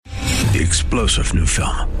The explosive new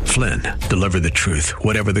film, Flynn, deliver the truth,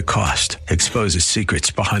 whatever the cost, exposes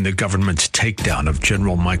secrets behind the government's takedown of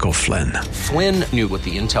General Michael Flynn. Flynn knew what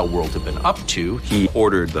the intel world had been up to. He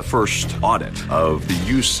ordered the first audit of the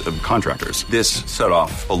use of contractors. This set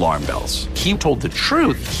off alarm bells. He told the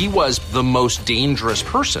truth. He was the most dangerous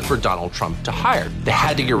person for Donald Trump to hire. They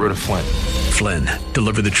had to get rid of Flynn. Flynn,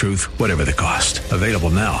 deliver the truth, whatever the cost. Available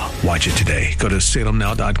now. Watch it today. Go to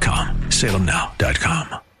salemnow.com.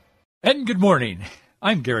 salemnow.com. And good morning.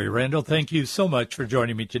 I'm Gary Randall. Thank you so much for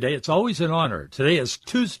joining me today. It's always an honor. Today is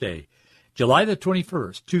Tuesday, July the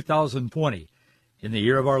 21st, 2020, in the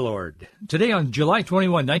year of our Lord. Today on July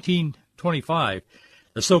 21, 1925,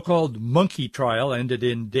 the so-called monkey trial ended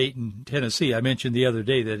in Dayton, Tennessee. I mentioned the other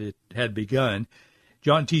day that it had begun.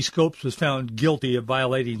 John T. Scopes was found guilty of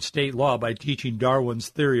violating state law by teaching Darwin's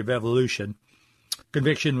theory of evolution.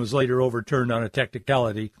 Conviction was later overturned on a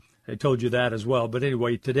technicality. I told you that as well. But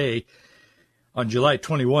anyway, today, on July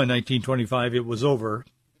 21, 1925, it was over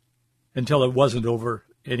until it wasn't over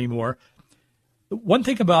anymore. One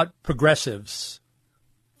thing about progressives,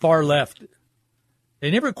 far left,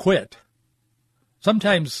 they never quit.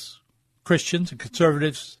 Sometimes Christians and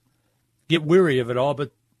conservatives get weary of it all,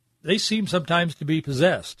 but they seem sometimes to be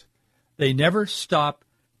possessed. They never stop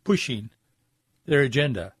pushing their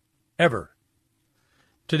agenda, ever.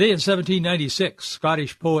 Today in 1796,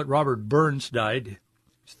 Scottish poet Robert Burns died.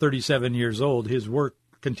 He's 37 years old. His work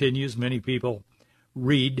continues. Many people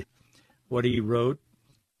read what he wrote,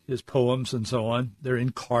 his poems and so on. They're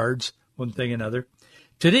in cards, one thing and another.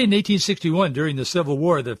 Today in 1861, during the Civil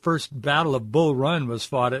War, the first Battle of Bull Run was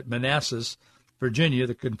fought at Manassas, Virginia.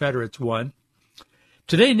 The Confederates won.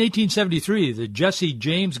 Today in 1873, the Jesse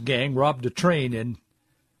James gang robbed a train in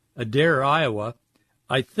Adair, Iowa.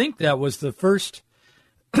 I think that was the first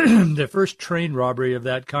the first train robbery of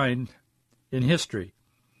that kind in history.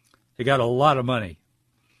 They got a lot of money.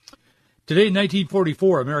 Today in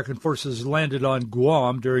 1944, American forces landed on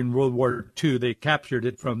Guam during World War II. They captured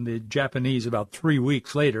it from the Japanese about 3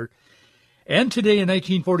 weeks later. And today in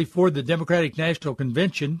 1944, the Democratic National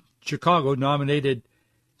Convention, Chicago, nominated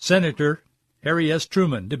Senator Harry S.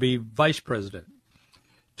 Truman to be vice president.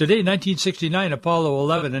 Today, in 1969, Apollo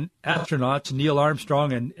 11 astronauts Neil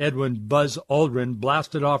Armstrong and Edwin Buzz Aldrin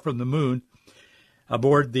blasted off from the moon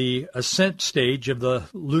aboard the ascent stage of the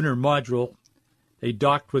lunar module. They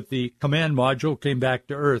docked with the command module, came back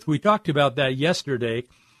to Earth. We talked about that yesterday.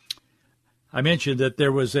 I mentioned that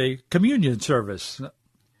there was a communion service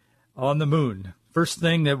on the moon. First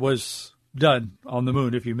thing that was done on the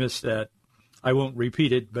moon. If you missed that, I won't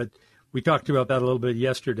repeat it, but we talked about that a little bit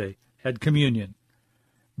yesterday. Had communion.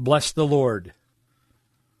 Bless the Lord,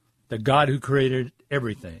 the God who created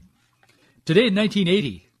everything. Today in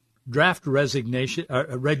 1980, draft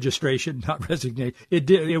registration, not resignation,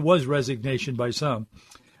 it was resignation by some,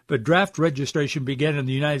 but draft registration began in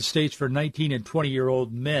the United States for 19 and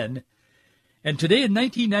 20-year-old men. And today in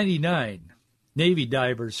 1999, Navy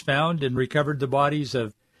divers found and recovered the bodies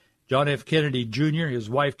of John F. Kennedy Jr., his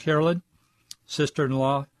wife Carolyn,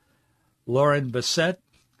 sister-in-law Lauren Bassett.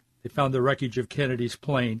 They found the wreckage of Kennedy's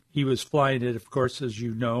plane. He was flying it, of course, as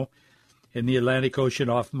you know, in the Atlantic Ocean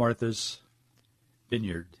off Martha's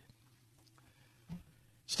Vineyard.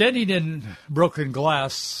 Standing in broken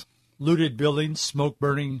glass, looted buildings, smoke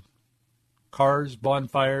burning cars,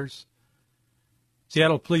 bonfires,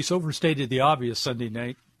 Seattle police overstated the obvious Sunday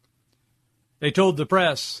night. They told the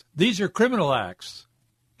press, these are criminal acts,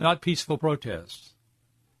 not peaceful protests.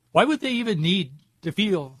 Why would they even need to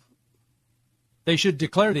feel they should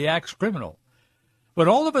declare the acts criminal? But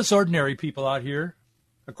all of us ordinary people out here,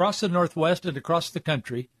 across the Northwest and across the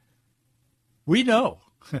country, we know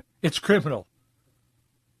it's criminal.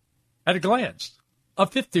 At a glance, a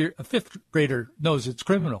fifth grader knows it's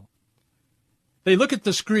criminal. They look at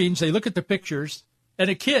the screens, they look at the pictures, and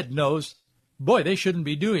a kid knows, boy, they shouldn't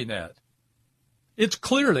be doing that. It's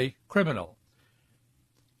clearly criminal.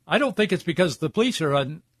 I don't think it's because the police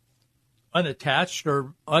are unattached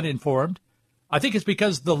or uninformed. I think it's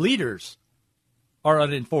because the leaders are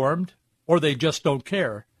uninformed, or they just don't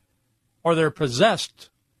care, or they're possessed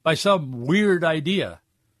by some weird idea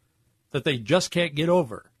that they just can't get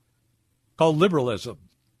over, called liberalism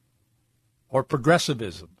or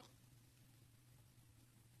progressivism.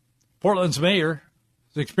 Portland's mayor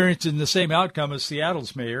is experiencing the same outcome as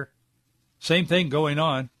Seattle's mayor. Same thing going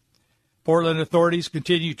on. Portland authorities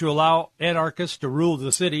continue to allow anarchists to rule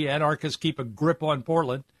the city. Anarchists keep a grip on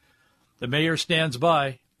Portland. The mayor stands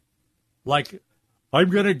by like,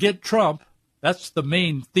 I'm going to get Trump. That's the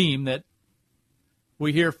main theme that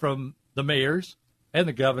we hear from the mayors and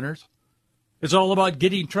the governors. It's all about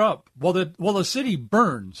getting Trump. Well, the city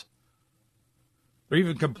burns. They're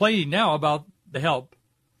even complaining now about the help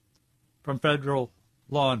from federal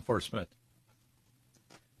law enforcement.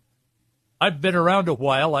 I've been around a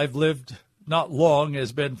while. I've lived not long,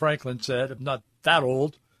 as Ben Franklin said. I'm not that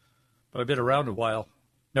old, but I've been around a while.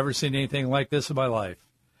 Never seen anything like this in my life.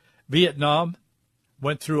 Vietnam,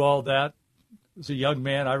 went through all that. As a young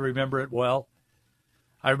man, I remember it well.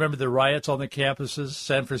 I remember the riots on the campuses,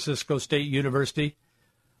 San Francisco State University,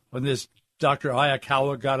 when this Dr.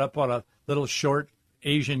 Ayakawa got up on a little short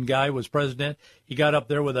Asian guy was president. He got up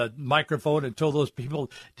there with a microphone and told those people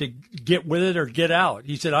to get with it or get out.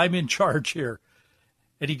 He said, I'm in charge here.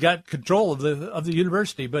 And he got control of the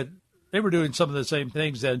university, but they were doing some of the same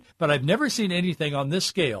things then. But I've never seen anything on this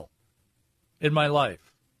scale in my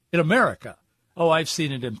life. In America. Oh, I've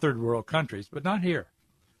seen it in third world countries, but not here.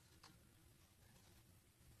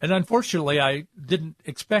 And unfortunately, I didn't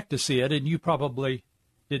expect to see it, and you probably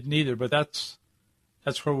didn't either, but that's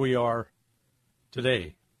where we are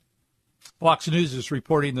today. Fox News is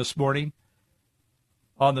reporting this morning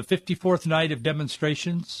on the 54th night of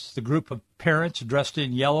demonstrations, the group of parents dressed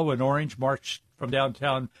in yellow and orange marched from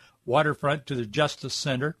downtown Waterfront to the Justice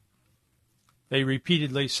Center. They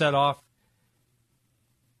repeatedly set off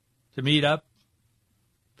to meet up,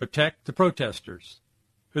 protect the protesters,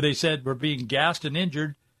 who they said were being gassed and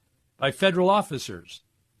injured by federal officers,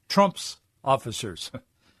 Trump's officers.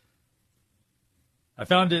 I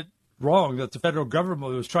found it wrong that the federal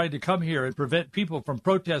government was trying to come here and prevent people from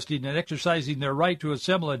protesting and exercising their right to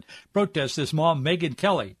assemble and protest this mom, Megyn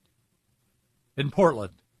Kelly, in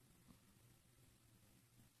Portland.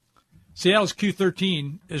 Seattle's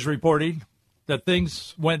Q13 is reporting that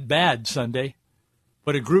things went bad Sunday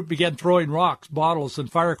when a group began throwing rocks, bottles,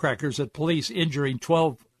 and firecrackers at police, injuring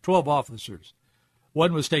 12 officers.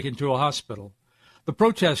 One was taken to a hospital. The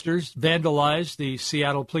protesters vandalized the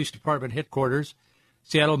Seattle Police Department headquarters,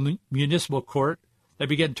 Seattle Municipal Court. They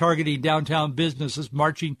began targeting downtown businesses,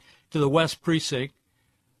 marching to the West Precinct.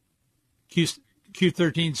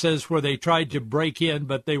 Q13 says where they tried to break in,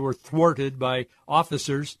 but they were thwarted by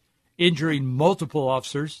officers, injuring multiple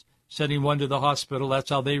officers, sending one to the hospital. That's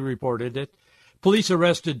how they reported it. Police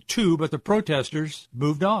arrested 2, but the protesters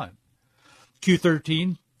moved on.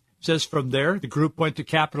 Q13 says from there, the group went to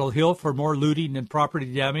Capitol Hill for more looting and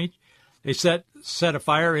property damage. They set a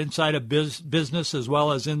fire inside a business as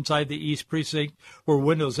well as inside the East Precinct where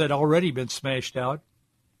windows had already been smashed out.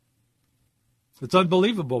 It's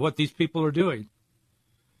unbelievable what these people are doing.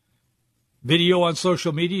 Video on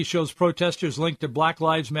social media shows protesters linked to Black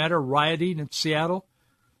Lives Matter rioting in Seattle.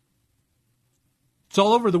 It's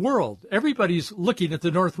all over the world. Everybody's looking at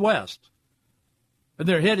the Northwest, and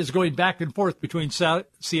their head is going back and forth between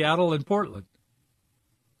Seattle and Portland.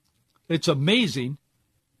 It's amazing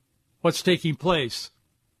what's taking place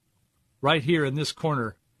right here in this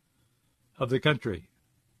corner of the country.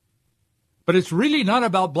 But it's really not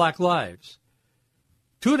about black lives.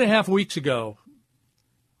 2.5 weeks ago,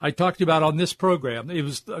 I talked about on this program, it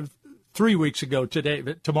was 3 weeks ago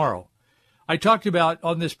tomorrow, I talked about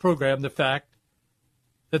on this program the fact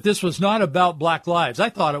that this was not about black lives. I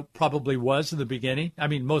thought it probably was in the beginning. I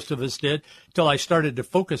mean, most of us did, till I started to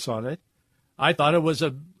focus on it. I thought it was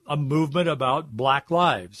a movement about black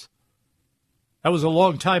lives. That was a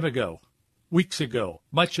long time ago, weeks ago.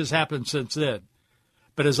 Much has happened since then.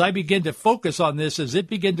 But as I began to focus on this, as it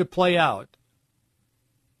began to play out,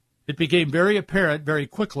 it became very apparent very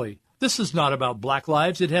quickly. This is not about black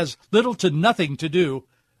lives. It has little to nothing to do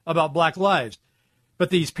about black lives. But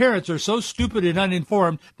these parents are so stupid and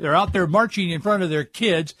uninformed, they're out there marching in front of their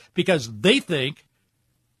kids because they think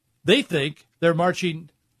they're marching,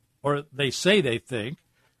 or they say they think,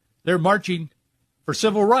 they're marching for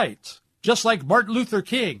civil rights, just like Martin Luther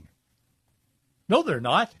King. No, they're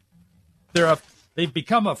not. They've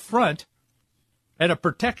become a front and a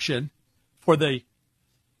protection for the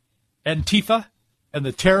Antifa and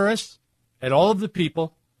the terrorists and all of the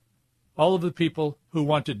people who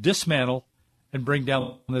want to dismantle and bring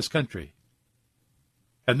down this country.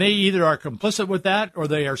 And they either are complicit with that or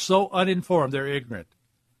they are so uninformed they're ignorant.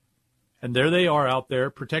 And there they are out there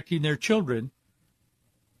protecting their children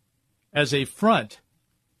as a front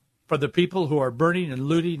for the people who are burning and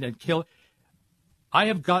looting and killing. I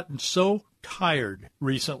have gotten so tired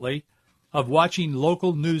recently of watching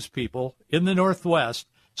local news people in the Northwest,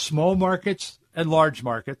 small markets and large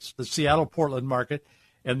markets, the Seattle-Portland market,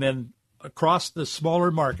 and then across the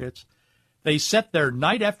smaller markets. They sit there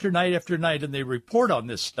night after night after night, and they report on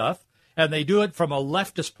this stuff, and they do it from a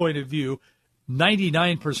leftist point of view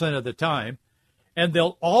 99% of the time, and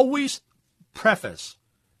they'll always preface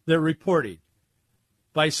their reporting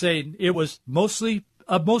by saying it was mostly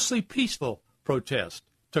peaceful protest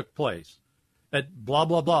took place. at blah,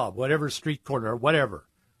 blah, blah, whatever street corner, whatever.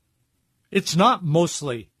 It's not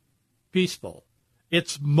mostly peaceful.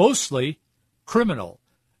 It's mostly criminal,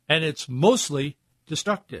 and it's mostly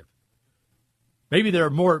destructive. Maybe there are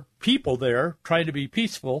more people there trying to be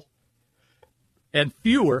peaceful and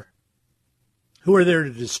fewer who are there to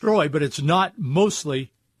destroy, but it's not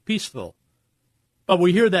mostly peaceful. But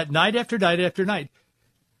we hear that night after night after night.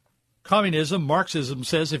 Communism, Marxism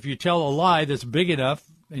says if you tell a lie that's big enough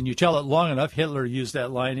and you tell it long enough, Hitler used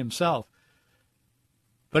that line himself.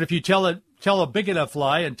 But if you tell a big enough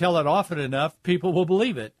lie and tell it often enough, people will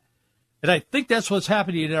believe it. And I think that's what's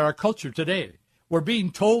happening in our culture today. We're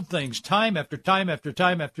being told things time after time after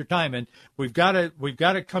time after time, and we've got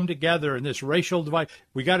to come together in this racial divide.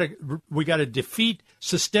 We got to defeat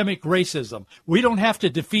systemic racism. We don't have to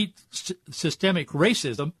defeat systemic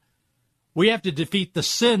racism. We have to defeat the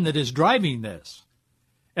sin that is driving this.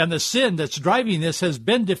 And the sin that's driving this has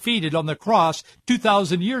been defeated on the cross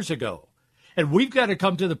 2,000 years ago. And we've got to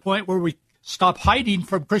come to the point where we stop hiding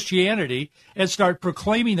from Christianity and start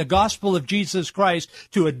proclaiming the gospel of Jesus Christ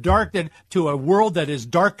to a world that is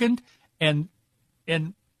darkened and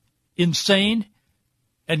insane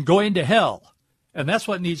and going to hell. And that's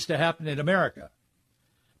what needs to happen in America.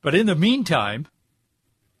 But in the meantime,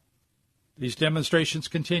 these demonstrations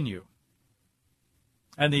continue.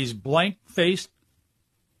 And these blank-faced,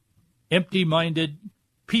 empty-minded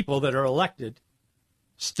people that are elected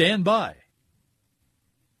stand by.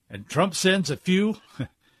 And Trump sends a few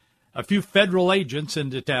federal agents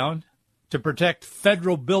into town to protect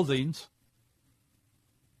federal buildings,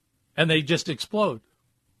 and they just explode.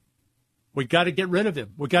 We got to get rid of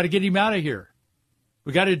him. We got to get him out of here.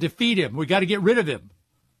 We got to defeat him. We got to get rid of him.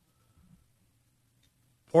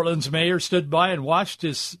 Portland's mayor stood by and watched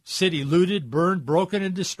his city looted, burned, broken,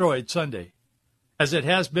 and destroyed Sunday, as it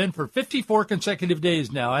has been for 54 consecutive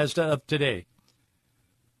days now, as of today.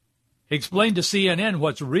 He explained to CNN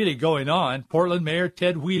what's really going on. Portland Mayor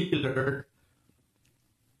Ted Wheeler,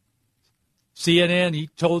 CNN, he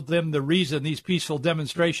told them the reason these peaceful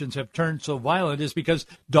demonstrations have turned so violent is because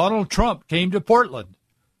Donald Trump came to Portland.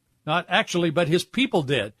 Not actually, but his people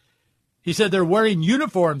did. He said they're wearing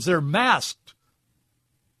uniforms, they're masked.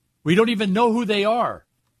 We don't even know who they are,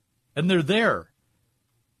 and they're there.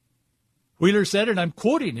 Wheeler said, and I'm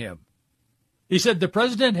quoting him, he said, the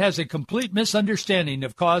president has a complete misunderstanding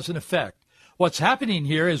of cause and effect. What's happening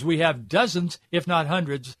here is we have dozens, if not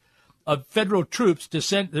hundreds, of federal troops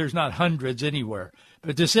there's not hundreds anywhere,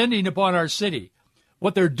 but descending upon our city.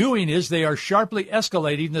 What they're doing is they are sharply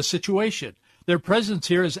escalating the situation. Their presence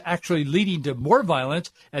here is actually leading to more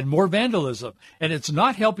violence and more vandalism, and it's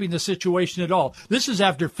not helping the situation at all. This is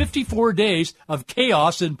after 54 days of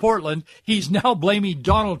chaos in Portland. He's now blaming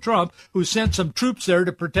Donald Trump, who sent some troops there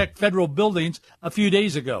to protect federal buildings a few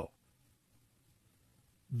days ago.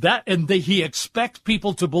 He expects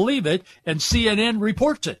people to believe it, and CNN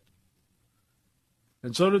reports it.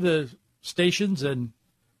 And so do the stations and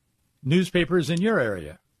newspapers in your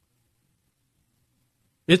area.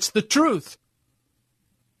 It's the truth.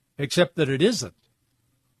 Except that it isn't.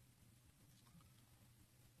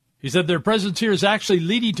 He said their presence here is actually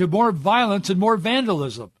leading to more violence and more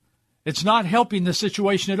vandalism. It's not helping the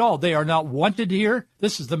situation at all. They are not wanted here.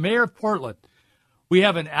 This is the mayor of Portland. We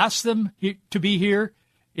haven't asked them to be here.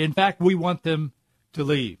 In fact, we want them to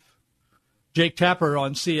leave. Jake Tapper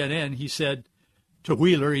on CNN, he said to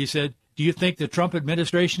Wheeler, he said, do you think the Trump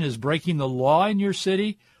administration is breaking the law in your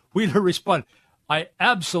city? Wheeler responded, I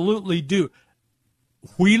absolutely do.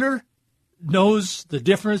 Wheeler knows the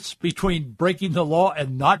difference between breaking the law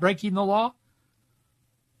and not breaking the law.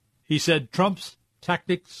 He said Trump's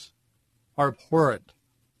tactics are abhorrent.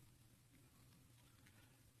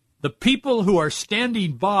 The people who are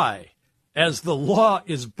standing by as the law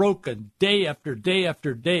is broken day after day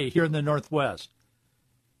after day here in the Northwest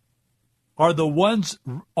are the ones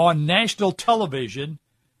on national television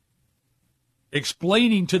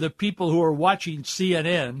explaining to the people who are watching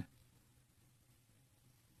CNN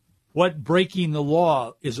what breaking the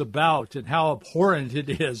law is about and how abhorrent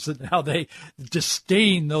it is and how they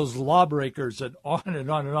disdain those lawbreakers and on and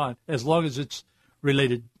on and on, as long as it's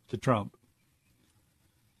related to Trump.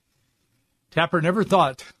 Tapper never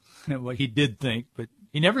thought, well, he did think, but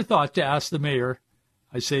he never thought to ask the mayor,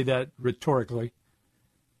 I say that rhetorically,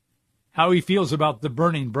 how he feels about the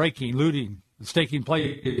burning, breaking, looting that's taking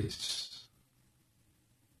place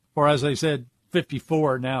for, as I said,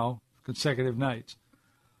 54 now consecutive nights.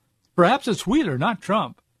 Perhaps it's Wheeler, not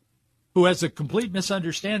Trump, who has a complete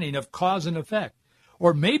misunderstanding of cause and effect.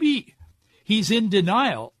 Or maybe he's in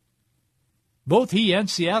denial. Both he and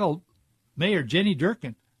Seattle Mayor Jenny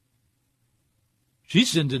Durkan.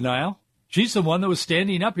 She's in denial. She's the one that was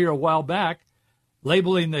standing up here a while back,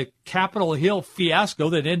 labeling the Capitol Hill fiasco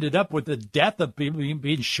that ended up with the death of people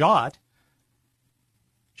being shot.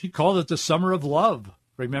 She called it the summer of love,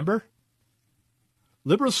 remember?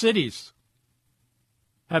 Liberal cities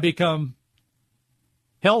have become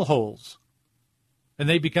hellholes, and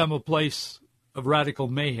they become a place of radical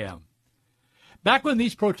mayhem. Back when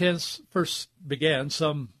these protests first began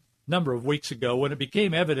some number of weeks ago, when it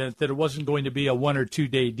became evident that it wasn't going to be a 1 or 2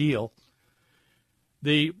 day deal,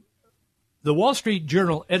 the Wall Street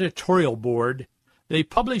Journal editorial board, they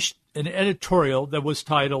published an editorial that was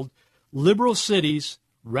titled Liberal Cities,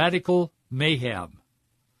 Radical Mayhem.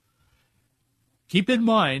 Keep in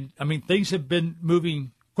mind, things have been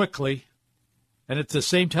moving quickly, and at the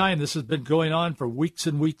same time, this has been going on for weeks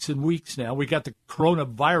and weeks and weeks now. We got the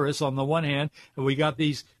coronavirus on the one hand, and we got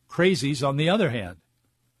these crazies on the other hand.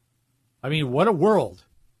 What a world.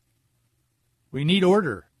 We need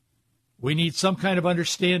order. We need some kind of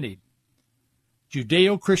understanding.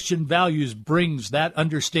 Judeo-Christian values brings that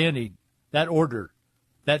understanding, that order,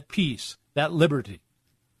 that peace, that liberty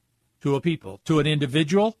to a people, to an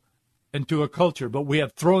individual, and to a culture. But we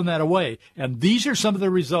have thrown that away, and these are some of the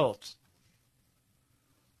results.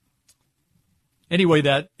 Anyway,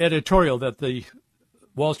 that editorial that the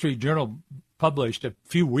Wall Street Journal published a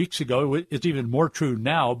few weeks ago, it's even more true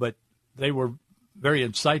now, but they were very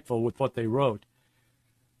insightful with what they wrote.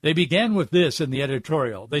 They began with this in the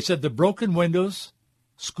editorial. They said the broken windows,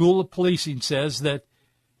 School of Policing says that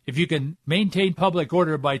if you can maintain public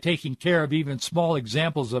order by taking care of even small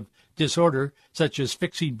examples of disorder, such as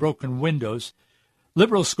fixing broken windows,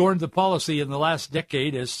 liberals scorned the policy in the last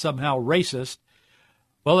decade as somehow racist.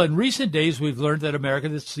 Well, in recent days, we've learned that America,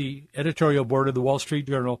 that's the editorial board of the Wall Street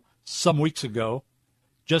Journal some weeks ago,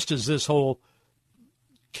 just as this whole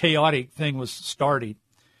chaotic thing was starting.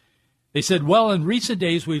 They said, well, in recent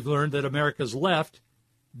days, we've learned that America's left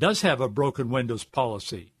does have a broken windows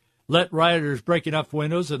policy. Let rioters break enough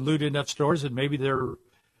windows and loot enough stores, and maybe their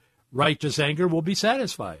righteous anger will be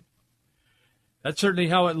satisfied. That's certainly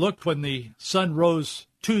how it looked when the sun rose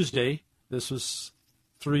Tuesday. This was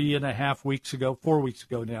 3.5 weeks ago, 4 weeks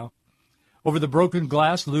ago now. Over the broken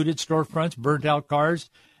glass, looted storefronts, burnt-out cars,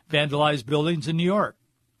 vandalized buildings in New York,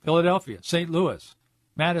 Philadelphia, St. Louis,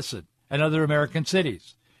 Madison, and other American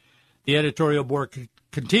cities. The editorial board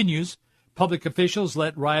continues, public officials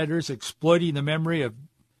let rioters exploiting the memory of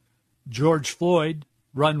George Floyd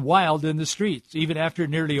run wild in the streets, even after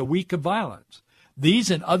nearly a week of violence. These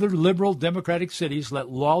and other liberal democratic cities let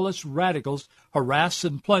lawless radicals harass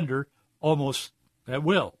and plunder almost at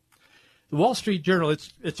will. The Wall Street Journal,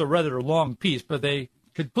 it's a rather long piece, but they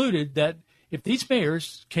concluded that if these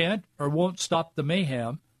mayors can't or won't stop the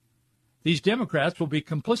mayhem, these Democrats will be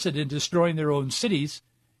complicit in destroying their own cities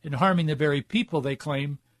and harming the very people they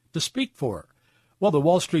claim to speak for. Well, the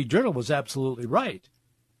Wall Street Journal was absolutely right.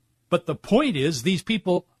 But the point is, these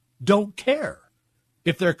people don't care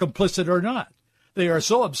if they're complicit or not. They are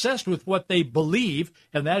so obsessed with what they believe,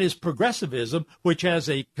 and that is progressivism, which has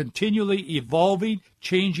a continually evolving,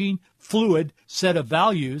 changing, fluid set of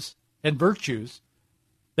values and virtues.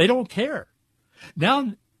 They don't care.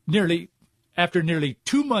 Now, after nearly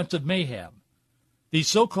 2 months of mayhem, these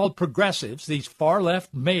so-called progressives, these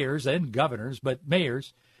far-left mayors and governors, but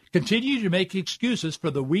mayors, continue to make excuses for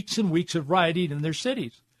the weeks and weeks of rioting in their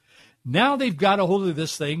cities. Now they've got a hold of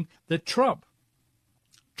this thing that Trump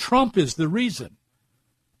is the reason,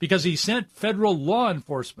 because he sent federal law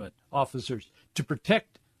enforcement officers to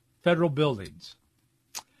protect federal buildings.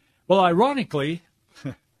 Well, ironically,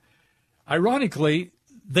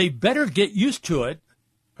 they better get used to it,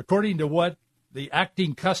 according to what the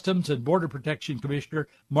acting Customs and Border Protection Commissioner,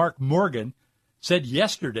 Mark Morgan, said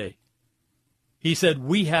yesterday. He said,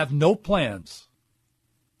 we have no plans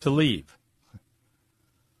to leave.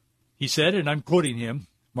 He said, and I'm quoting him,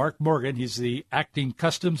 Mark Morgan, he's the acting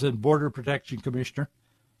Customs and Border Protection Commissioner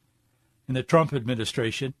in the Trump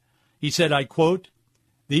administration. He said, I quote,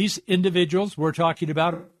 these individuals we're talking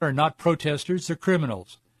about are not protesters, they're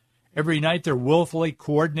criminals. Every night they're willfully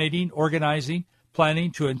coordinating, organizing,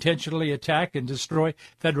 planning to intentionally attack and destroy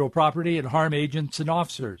federal property and harm agents and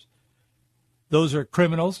officers. Those are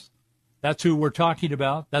criminals. That's who we're talking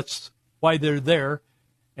about. That's why they're there,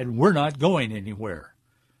 and we're not going anywhere.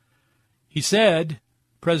 He said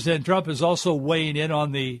President Trump is also weighing in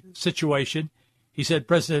on the situation. He said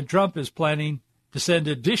President Trump is planning to send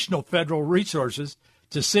additional federal resources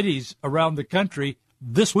to cities around the country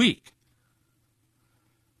this week.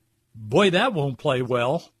 Boy, that won't play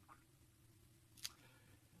well.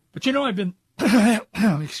 But, I've been,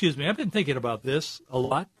 I've been thinking about this a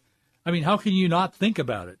lot. How can you not think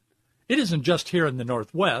about it? It isn't just here in the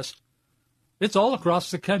Northwest. It's all across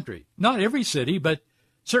the country. Not every city, but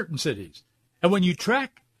certain cities. And when you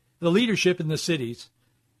track the leadership in the cities,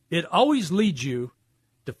 it always leads you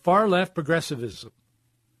to far-left progressivism.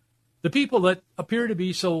 The people that appear to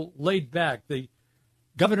be so laid back, the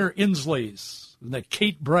Governor Inslees and the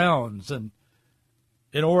Kate Browns and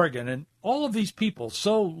in Oregon, and all of these people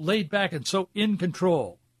so laid back and so in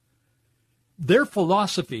control, their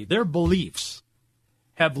philosophy, their beliefs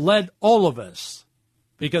have led all of us,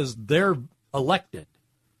 because they're elected,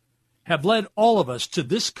 have led all of us to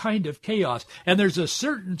this kind of chaos. And there's a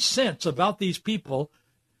certain sense about these people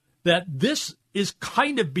that this is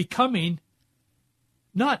kind of becoming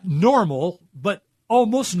not normal, but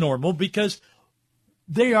almost normal, because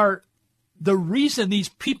they are the reason these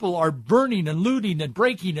people are burning and looting and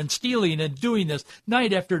breaking and stealing and doing this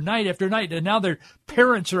night after night after night. And now their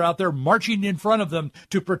parents are out there marching in front of them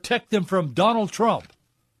to protect them from Donald Trump.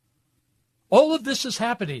 All of this is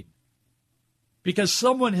happening because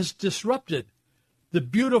someone has disrupted the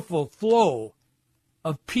beautiful flow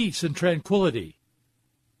of peace and tranquility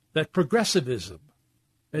that progressivism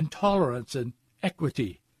and tolerance and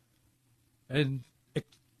equity and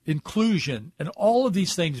inclusion and all of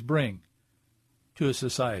these things bring to a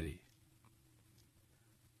society.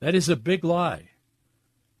 That is a big lie.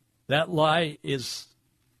 That lie is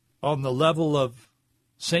on the level of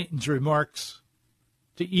Satan's remarks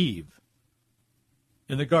to Eve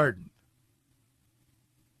in the garden.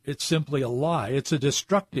 It's simply a lie. It's a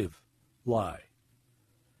destructive lie.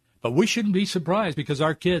 But we shouldn't be surprised, because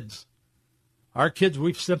our kids,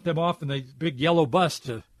 we've sent them off in the big yellow bus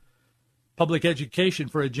to public education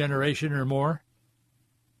for a generation or more.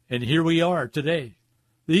 And here we are today.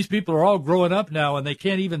 These people are all growing up now, and they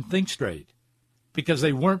can't even think straight because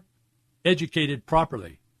they weren't educated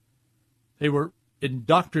properly. They were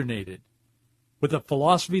indoctrinated with a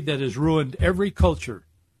philosophy that has ruined every culture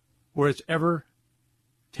where it's ever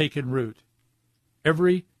taken root.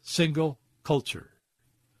 Every single culture.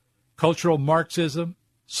 Cultural Marxism,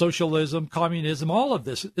 socialism, communism, all of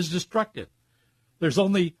this is destructive. There's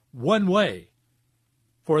only one way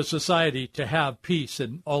for a society to have peace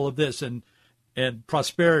and all of this and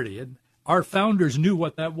prosperity. And our founders knew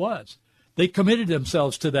what that was. They committed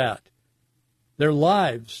themselves to that. Their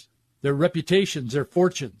lives, their reputations, their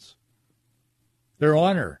fortunes, their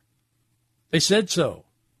honor. They said so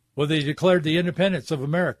when they declared the independence of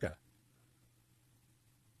America.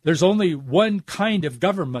 There's only one kind of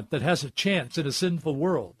government that has a chance in a sinful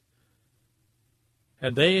world.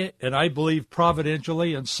 And they, and I believe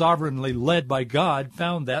providentially and sovereignly led by God,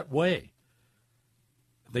 found that way.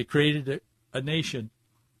 They created a nation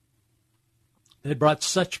that brought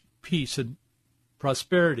such peace and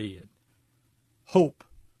prosperity and hope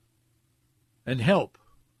and help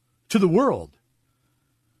to the world.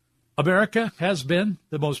 America has been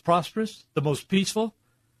the most prosperous, the most peaceful,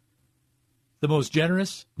 the most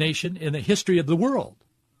generous nation in the history of the world.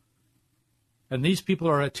 And these people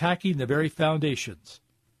are attacking the very foundations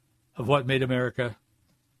of what made America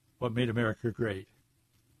great.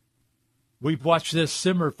 We've watched this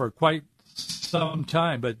simmer for quite some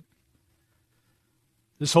time, but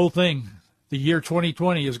this whole thing, the year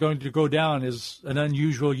 2020, is going to go down as an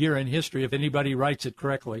unusual year in history if anybody writes it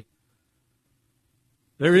correctly.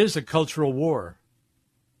 There is a cultural war.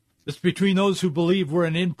 It's between those who believe we're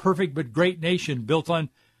an imperfect but great nation built on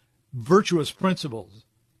virtuous principles.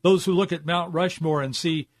 Those who look at Mount Rushmore and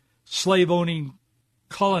see slave-owning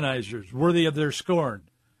colonizers worthy of their scorn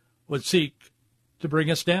would seek to bring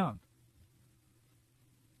us down.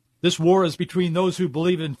 This war is between those who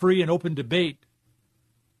believe in free and open debate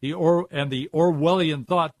and the Orwellian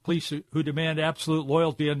thought police who demand absolute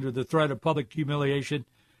loyalty under the threat of public humiliation,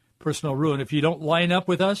 personal ruin. If you don't line up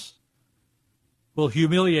with us, we'll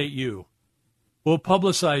humiliate you. We'll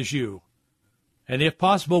publicize you. And if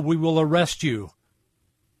possible, we will arrest you.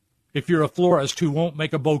 If you're a florist who won't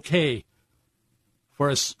make a bouquet for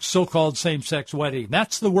a so-called same-sex wedding.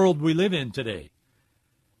 That's the world we live in today.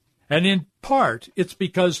 And in part, it's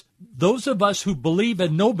because those of us who believe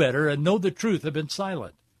and know better and know the truth have been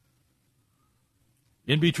silent.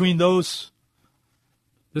 In between those,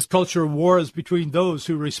 this culture of war is between those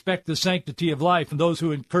who respect the sanctity of life and those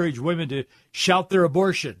who encourage women to shout their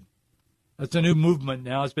abortion. That's a new movement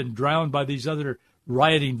now. It's been drowned by these other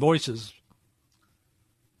rioting voices.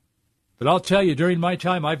 But I'll tell you, during my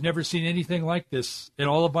time, I've never seen anything like this in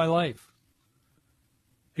all of my life,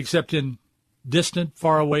 except in distant,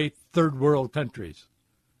 faraway, third world countries.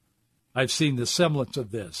 I've seen the semblance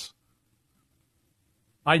of this.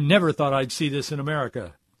 I never thought I'd see this in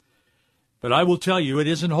America. But I will tell you, it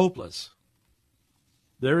isn't hopeless.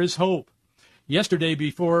 There is hope. Yesterday,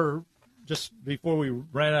 before just before we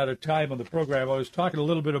ran out of time on the program, I was talking a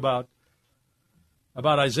little bit about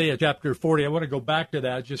Isaiah chapter 40. I want to go back to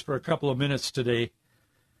that just for a couple of minutes today.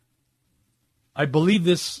 I believe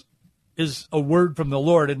this is a word from the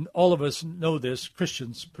Lord, and all of us know this,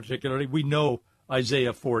 Christians particularly. We know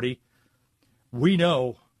Isaiah 40. We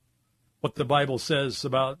know what the Bible says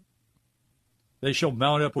about they shall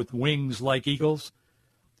mount up with wings like eagles.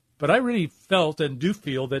 But I really felt and do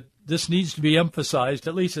feel that this needs to be emphasized,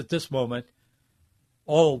 at least at this moment.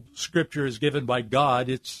 All Scripture is given by God.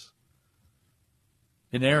 It's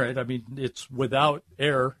inerrant. I mean, it's without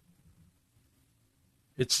error.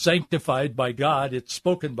 It's sanctified by God. It's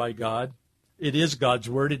spoken by God. It is God's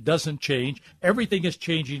word. It doesn't change. Everything is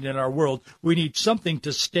changing in our world. We need something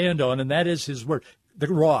to stand on, and that is his word,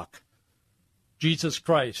 the rock. Jesus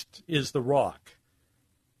Christ is the rock.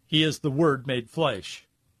 He is the word made flesh.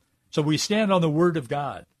 So we stand on the word of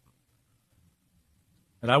God.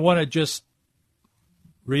 And I want to just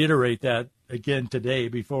reiterate that again today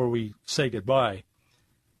before we say goodbye.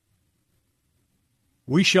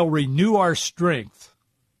 We shall renew our strength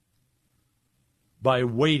by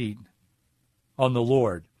waiting on the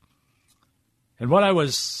Lord. And what I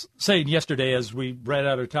was saying yesterday as we ran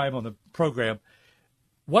out of time on the program,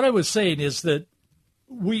 what I was saying is that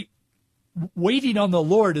waiting on the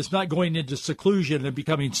Lord is not going into seclusion and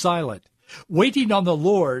becoming silent. Waiting on the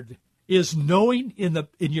Lord is knowing in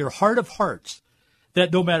your heart of hearts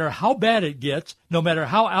that no matter how bad it gets, no matter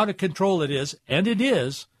how out of control it is, and it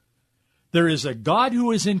is, there is a God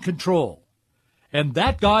who is in control. And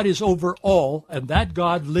that God is over all, and that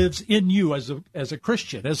God lives in you as a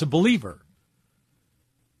Christian, as a believer.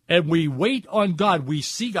 And we wait on God. We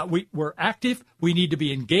see God. We're active. We need to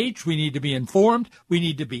be engaged. We need to be informed. We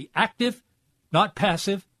need to be active, not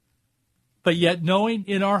passive, but yet knowing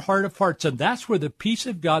in our heart of hearts. And that's where the peace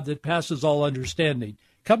of God that passes all understanding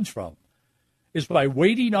comes from, is by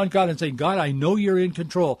waiting on God and saying, God, I know you're in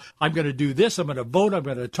control. I'm going to do this. I'm going to vote. I'm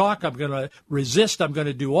going to talk. I'm going to resist. I'm going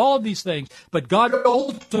to do all of these things. But God,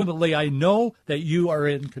 ultimately, I know that you are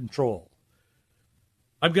in control.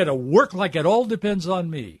 I'm going to work like it all depends on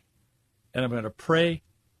me. And I'm going to pray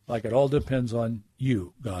like it all depends on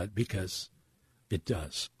you, God, because it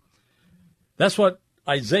does. That's what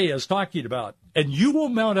Isaiah is talking about. And you will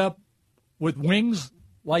mount up with wings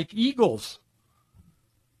like eagles.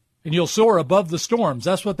 And you'll soar above the storms.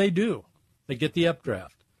 That's what they do. They get the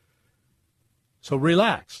updraft. So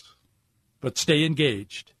relax, but stay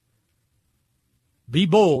engaged. Be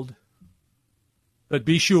bold, but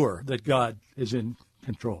be sure that God is in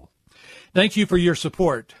control. Thank you for your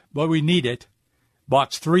support. Boy, we need it.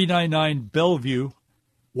 Box 399, Bellevue,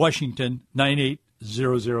 Washington,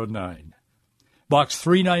 98009. Box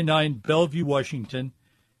 399, Bellevue, Washington,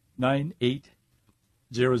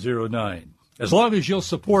 98009. As long as you'll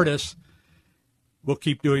support us, we'll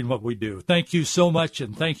keep doing what we do. Thank you so much,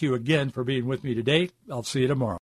 and thank you again for being with me today. I'll see you tomorrow.